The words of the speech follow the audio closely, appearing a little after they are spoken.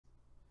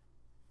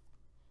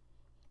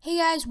Hey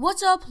guys,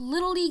 what's up?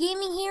 Little Lee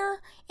Gaming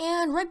here,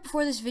 and right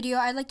before this video,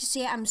 I'd like to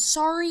say I'm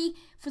sorry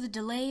for the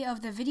delay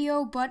of the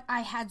video, but I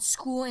had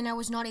school and I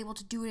was not able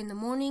to do it in the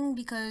morning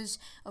because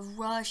of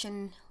rush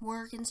and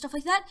work and stuff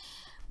like that.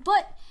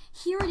 But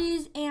here it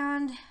is,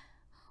 and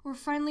we're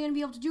finally going to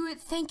be able to do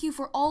it. Thank you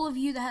for all of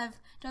you that have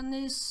done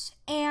this,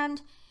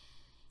 and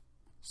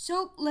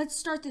so let's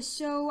start this.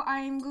 So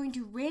I'm going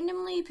to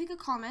randomly pick a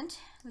comment.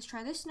 Let's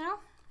try this now.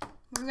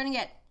 What are we going to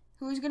get?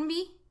 Who's going to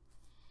be?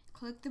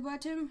 Click the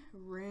button,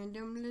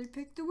 randomly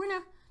pick the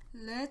winner.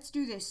 Let's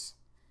do this.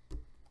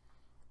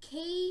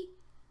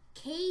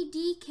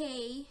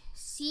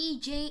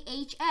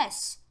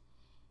 KDKCJHS.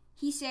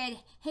 He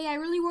said, "Hey, I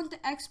really want the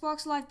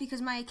Xbox Live because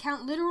my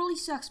account literally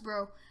sucks,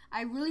 bro.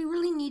 I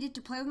really need it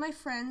to play with my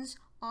friends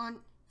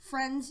on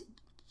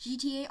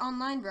GTA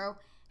Online, bro.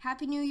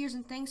 Happy New Year's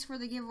and thanks for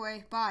the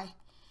giveaway. Bye."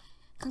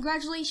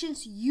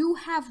 Congratulations, you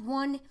have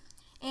won.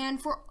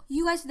 And for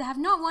you guys that have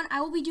not won,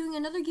 I will be doing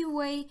another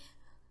giveaway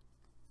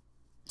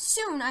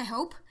soon, I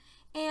hope.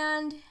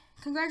 And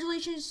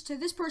congratulations to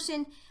this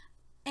person,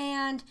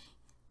 and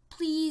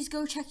please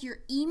go check your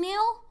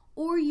email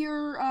or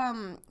your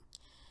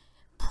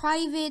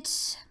private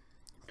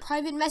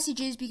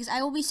messages, because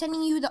I will be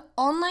sending you the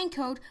online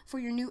code for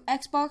your new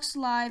Xbox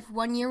Live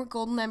 1-year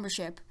gold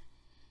membership.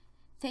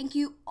 Thank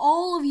you,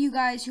 all of you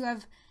guys who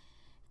have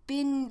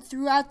been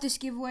throughout this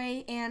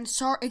giveaway, and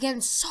sorry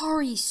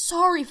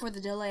for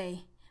the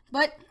delay,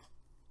 but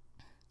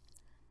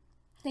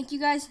thank you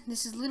guys.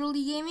 This is Little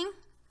Lee Gaming,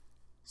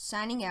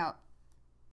 signing out.